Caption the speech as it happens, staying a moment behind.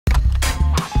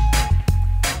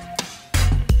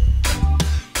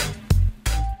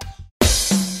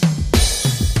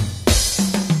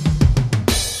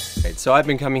So I've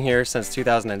been coming here since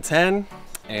 2010,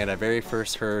 and I very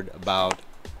first heard about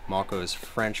Mokko's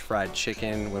French fried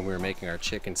chicken when we were making our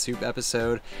chicken soup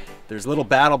episode. There's a little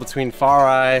battle between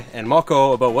Farai and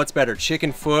Mokko about what's better,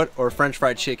 chicken foot or French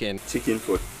fried chicken. Chicken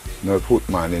foot. No foot,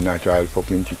 man, the natural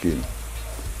fucking chicken.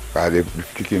 Because the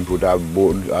chicken foot have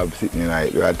bones have sitting in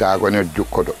it. You attack when you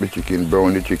cut up the chicken,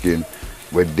 brown the chicken,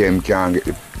 but them can't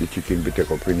get the chicken to take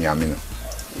up in yam, you know.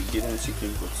 You get the chicken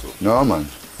foot soup? No, man.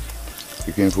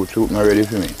 Chicken foot soup not ready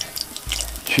for me.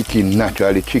 Chicken,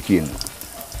 naturally chicken.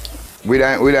 We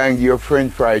don't give you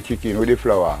French fried chicken with the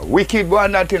flour. Wicked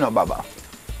one that, you know, Baba.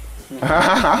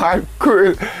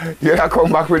 Cool. You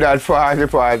come back with that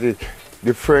party.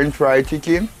 The French fried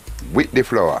chicken with the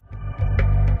flour.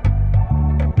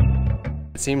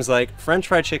 It seems like French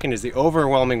fried chicken is the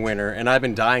overwhelming winner, and I've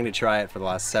been dying to try it for the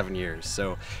last 7 years.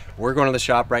 So we're going to the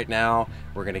shop right now.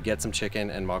 We're gonna get some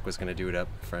chicken, and Mokko's gonna do it up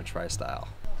French fry style.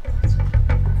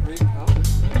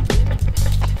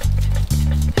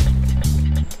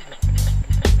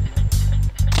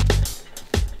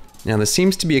 Now, this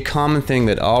seems to be a common thing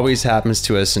that always happens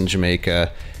to us in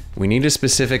Jamaica. We need a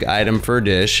specific item for a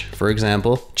dish, for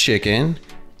example, chicken.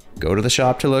 Go to the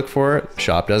shop to look for it,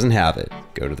 shop doesn't have it.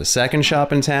 Go to the second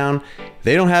shop in town,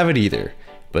 they don't have it either.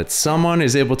 But someone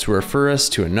is able to refer us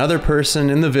to another person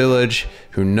in the village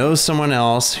who knows someone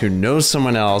else who knows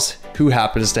someone else who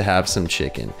happens to have some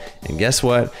chicken. And guess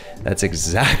what? That's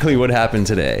exactly what happened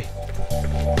today.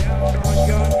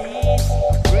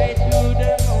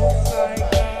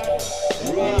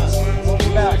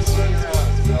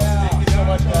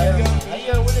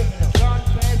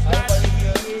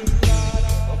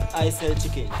 I sell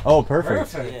chicken. Oh,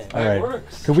 perfect. Yeah. All right.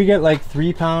 Works. Could we get like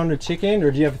 3 pound of chicken, or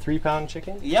do you have a 3 pound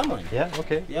chicken? Yeah, man. Yeah,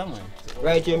 okay. Yeah, man.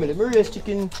 Right here, me raise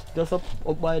chicken just up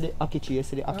by the Aki tree. You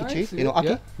see the Aki tree? You know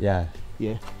Aki? Yeah.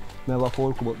 Yeah. Me have a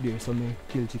fork up there, so me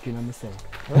kill chicken on myself.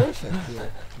 Perfect. Yeah.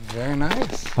 Very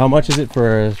nice. How much is it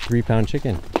for a 3 pound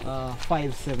chicken?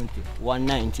 570,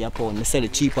 190 a pound. Me sell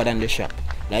it cheaper than the shop.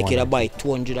 Like you buy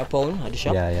 200 a pound at the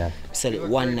shop. Yeah. Sell it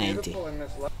 190.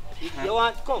 You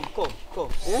want? Come.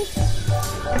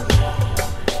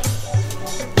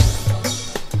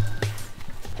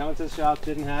 Countess shop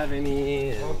didn't have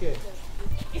any. Okay.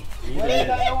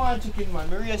 Well, you want chicken, man.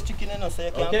 Me raise chicken in us, so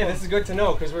you can Okay, come. this is good to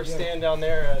know because we're staying down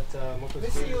there at Mokko Me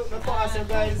see you, Fried. me pass you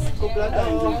guys a couple of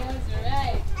times.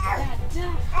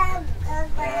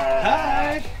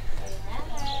 Hi.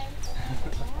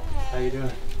 How you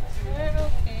doing?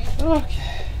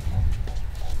 Okay.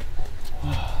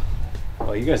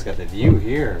 Oh, you guys got the view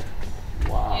here.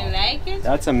 Wow. You like it?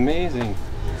 That's amazing.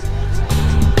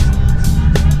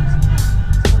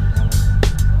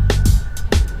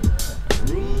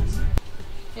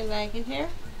 You like it here?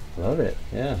 Love it.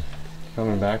 Yeah.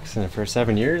 Coming back for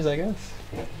 7 years, I guess.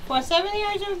 For 7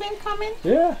 years you've been coming?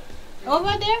 Yeah.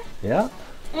 Over there? Yeah.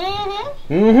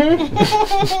 Mm-hmm.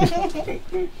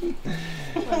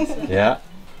 Yeah.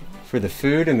 For the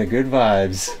food and the good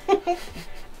vibes.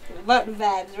 But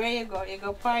vibes, where you go? You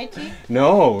go party?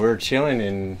 No, we're chilling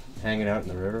and hanging out in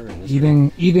the river. And just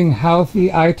Eating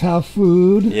healthy Ital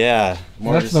food. Yeah.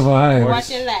 That's the vibe. What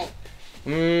you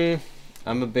like?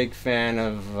 I'm a big fan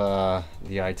of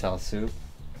the Ital soup.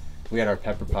 We had our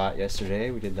pepper pot yesterday.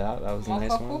 We did that. That was a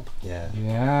nice one. Yeah.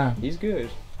 Yeah. He's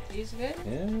good. He's good?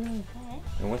 Yeah.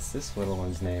 And what's this little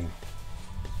one's name?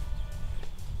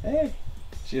 Hey.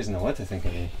 She doesn't know what to think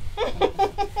of me.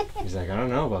 He's like, I don't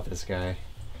know about this guy.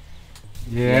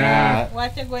 Yeah.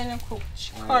 What you going to cook?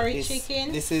 Curry This-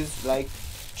 chicken? This is like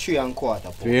 3 1/4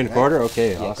 pound. 3 1/4?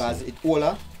 Okay, Yeah, awesome. because it's all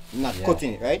not Yeah.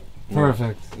 cutting it, right?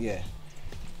 Perfect. Yeah.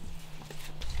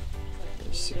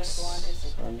 600.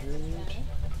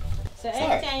 So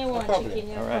anytime you want problem. chicken,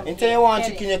 you All right. come. Anytime you want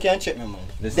Get chicken, it. you can check me, man.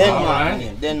 This is Denmark, alright. my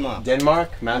name. Denmark. Denmark,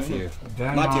 Matthew.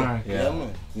 Denmark. Matthew. Yeah. Yeah,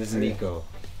 man. This is Nico.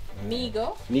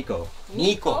 Migo? Nico.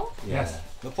 Nico. Yeah. Yes.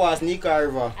 Me pass Nico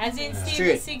River. As in Steven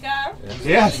Straight. Cigar?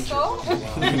 Yes. Migo?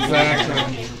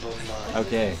 Exactly.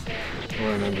 Okay.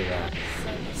 We'll remember that.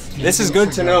 This is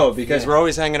good to know because we're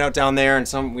always hanging out down there, and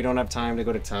we don't have time to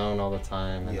go to town all the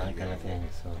time and that kind of thing.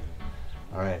 So,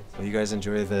 all right. Well, you guys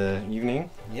enjoy the evening.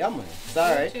 Yeah, man. It's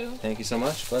alright. Too. Thank you so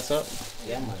much. Bless up.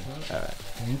 Yeah, man. All right.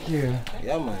 Thank you.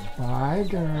 Yeah, man. Bye,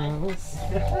 girls.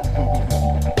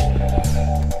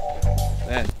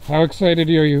 Man. How excited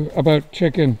are you about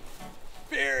chicken?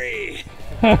 Very.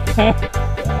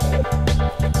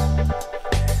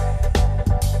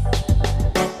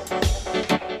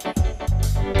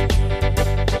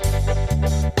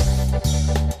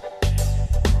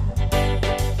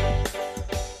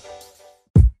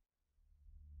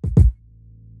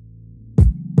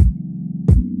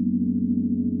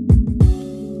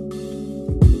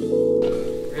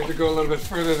 go a little bit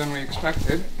further than we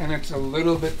expected, and it's a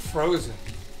little bit frozen.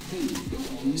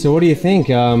 So what do you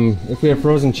think? If we have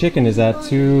frozen chicken, is that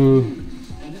too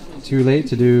late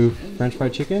to do French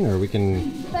fried chicken, or we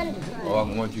can? Oh,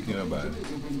 I want chicken about it.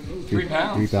 3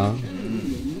 pounds. 3 pounds.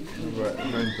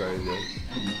 French fries,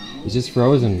 yeah. It's just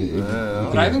frozen.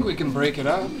 But I think we can break it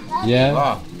up. Yeah.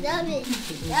 Ah.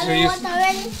 So you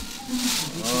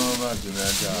Oh, Matthew,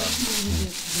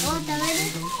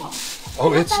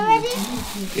 oh,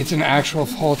 it's an actual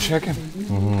whole chicken.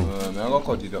 I'm gonna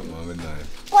cut it up, man, with knife.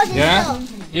 Yeah?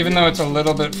 Even though it's a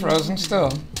little bit frozen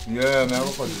still. Yeah, I'm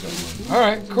gonna cut it up, man. All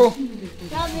right, cool.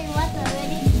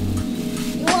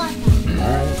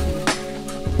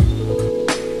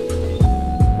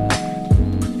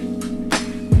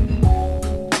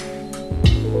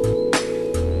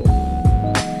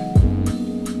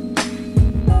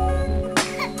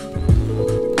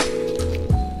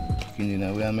 Chicken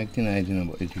dinner, we are making tonight, you know,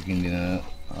 but the chicken dinner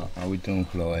with some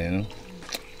flour, you know.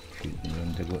 You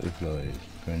don't take out the flour, it's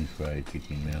French fried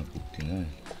chicken, I cook tonight.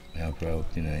 I fry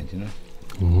up tonight, you know.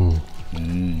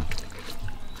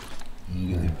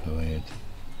 Get the flour yet.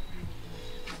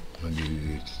 I'll give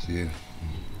you it still.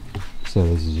 So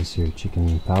this is just your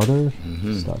chicken powder,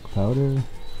 stock powder.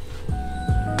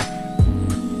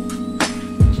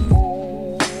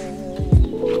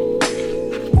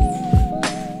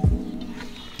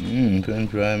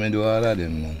 French fry, I do all of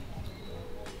them now.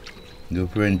 Do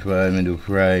French fry, I do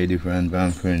fry different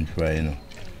than French fry, you know.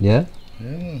 Yeah?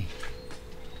 Yeah.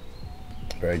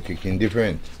 Fried chicken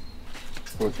different.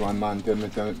 First one man tell me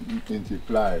to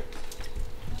fly.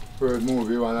 First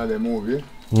movie, one of the movie.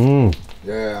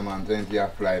 Yeah, man, plenty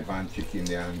of fly pan chicken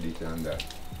there and this and that.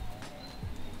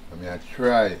 I mean, I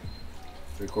try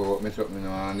to cover up me something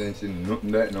now and then see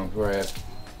nothing like no fry.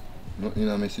 Nothing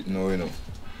in my sitting now, you know.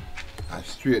 A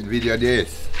straight video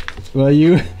this. Well,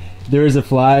 there was a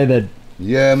fly that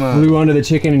Yeah, man. flew onto the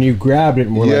chicken and you grabbed it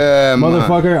and were Yeah, like, man.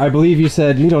 motherfucker, I believe you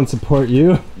said we don't support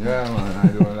you. Yeah, man, I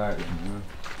don't like it.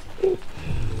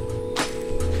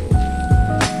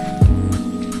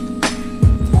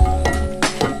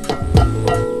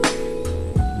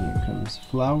 Here comes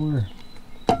flour.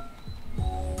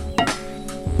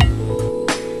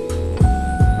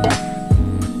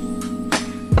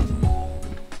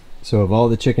 So of all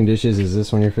the chicken dishes, is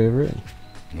this one your favorite?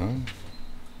 No.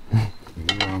 You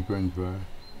want French fry?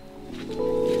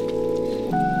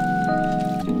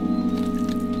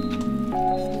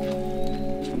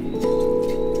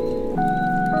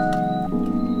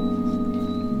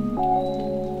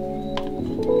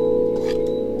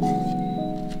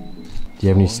 Do you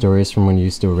have any stories from when you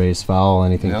used to raise fowl?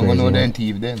 Anything You crazy? don't know like- them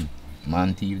thief them.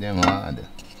 Man thief them hard.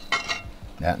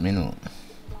 That me know.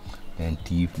 Then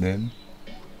thief them.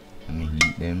 And me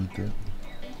eat them too.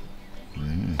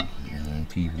 And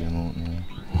thief them out now.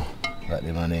 Got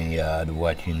them on the yard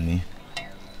watching me.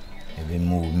 Every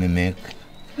move me make.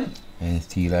 And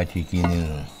steal a chicken, you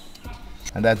know.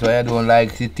 And that's why I don't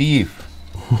like the thief.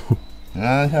 You know what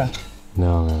I'm saying?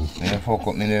 No, man. When you fuck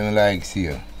up me, don't like see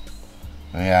you.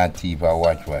 When you have thief, I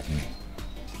watch me.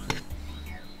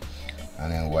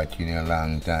 And then watching you a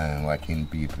long time, watching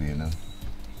people, you know.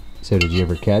 So did you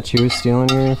ever catch who was stealing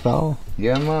your fowl?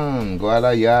 Yeah, man, go out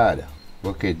of yard,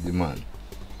 go catch the man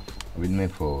with my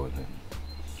fowl.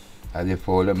 As the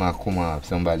fowl, them a come off,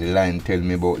 somebody line tell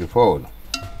me about the fowl.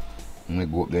 I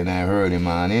go up there and early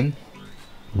morning,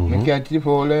 I catch the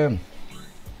fowl them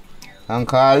and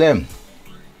call them.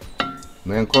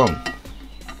 Then come.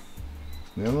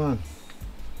 Yeah, man.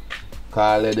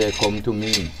 Call them, they come to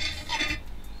me.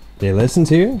 They listen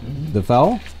to you? The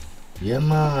fowl? Yeah,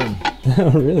 man.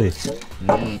 Oh, really?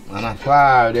 And a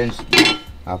far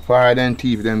then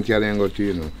thief them can go to,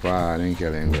 you know. Far then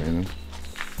can go, you know.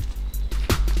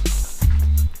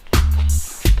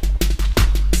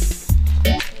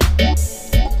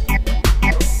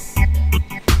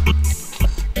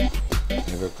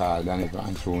 Never call Danny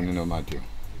and soon, you know, Matthew.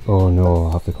 Oh no,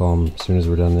 I'll have to call him as soon as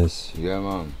we're done this. Yeah,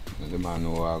 man. The man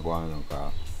know where I go on,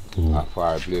 cause a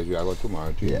far place we I go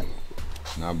tomorrow too. Yeah.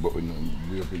 Now, but we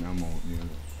live up in a mountain, you know.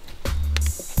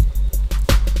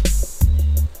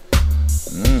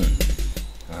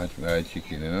 That's fried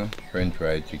chicken, you know. French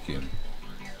fried chicken.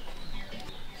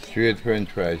 Straight French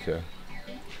fries, sir.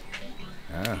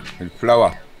 Yeah, with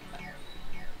flour.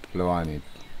 Flour on it.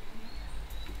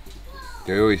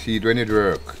 So you see it when it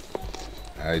work.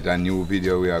 It's a new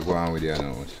video we are going with you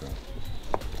now, so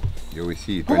you will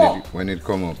see it when it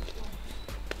come up.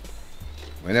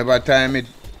 Whenever time it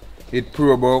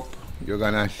probe up, you're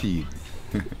gonna see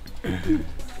it.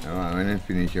 When it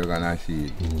finish, you're gonna see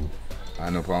it. I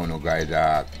know for no guy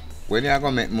dark. When you are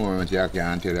gonna make more, you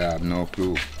can't tell you I have no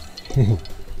clue.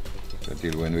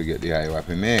 Until when we get the highway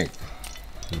to make.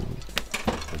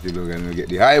 Until when we get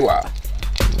the highway.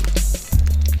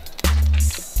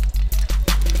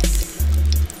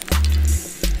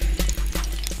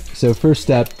 So first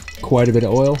step, quite a bit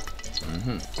of oil.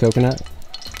 Coconut.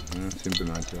 Simple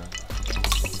natural.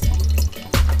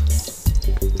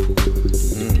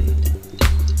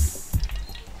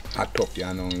 Hot up,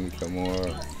 you know, with some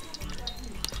more.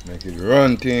 Make it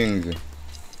run things.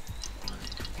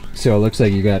 So it looks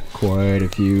like you got quite a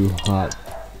few hot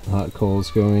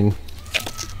coals going.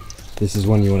 This is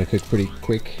one you want to cook pretty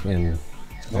quick and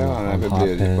Yeah, on I have to hot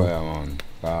blaze the pan. fire,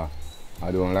 man.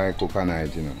 I don't like cook at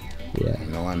night, you know. Yeah.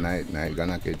 No one night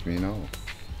gonna catch me now.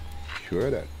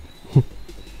 Sure that.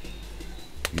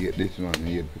 Eat this man,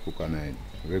 eat to cook at night.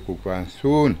 We cook one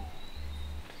soon.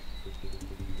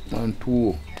 1,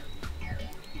 2,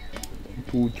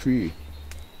 3.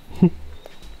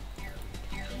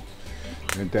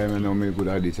 Anytime I know me good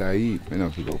at this, I eat. I know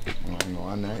to go cook. No,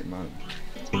 one night, man.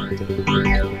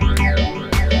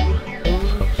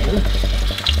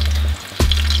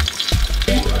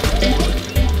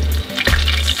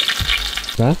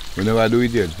 Huh? We never do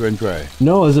it yet, French fry.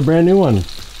 No, it's a brand new one.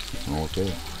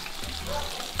 Okay.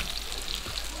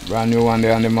 Brand new one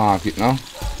there on the market now.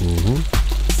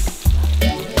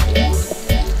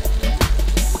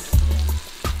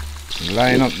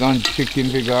 Line up down chicken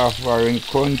figure off foreign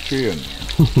country. You know.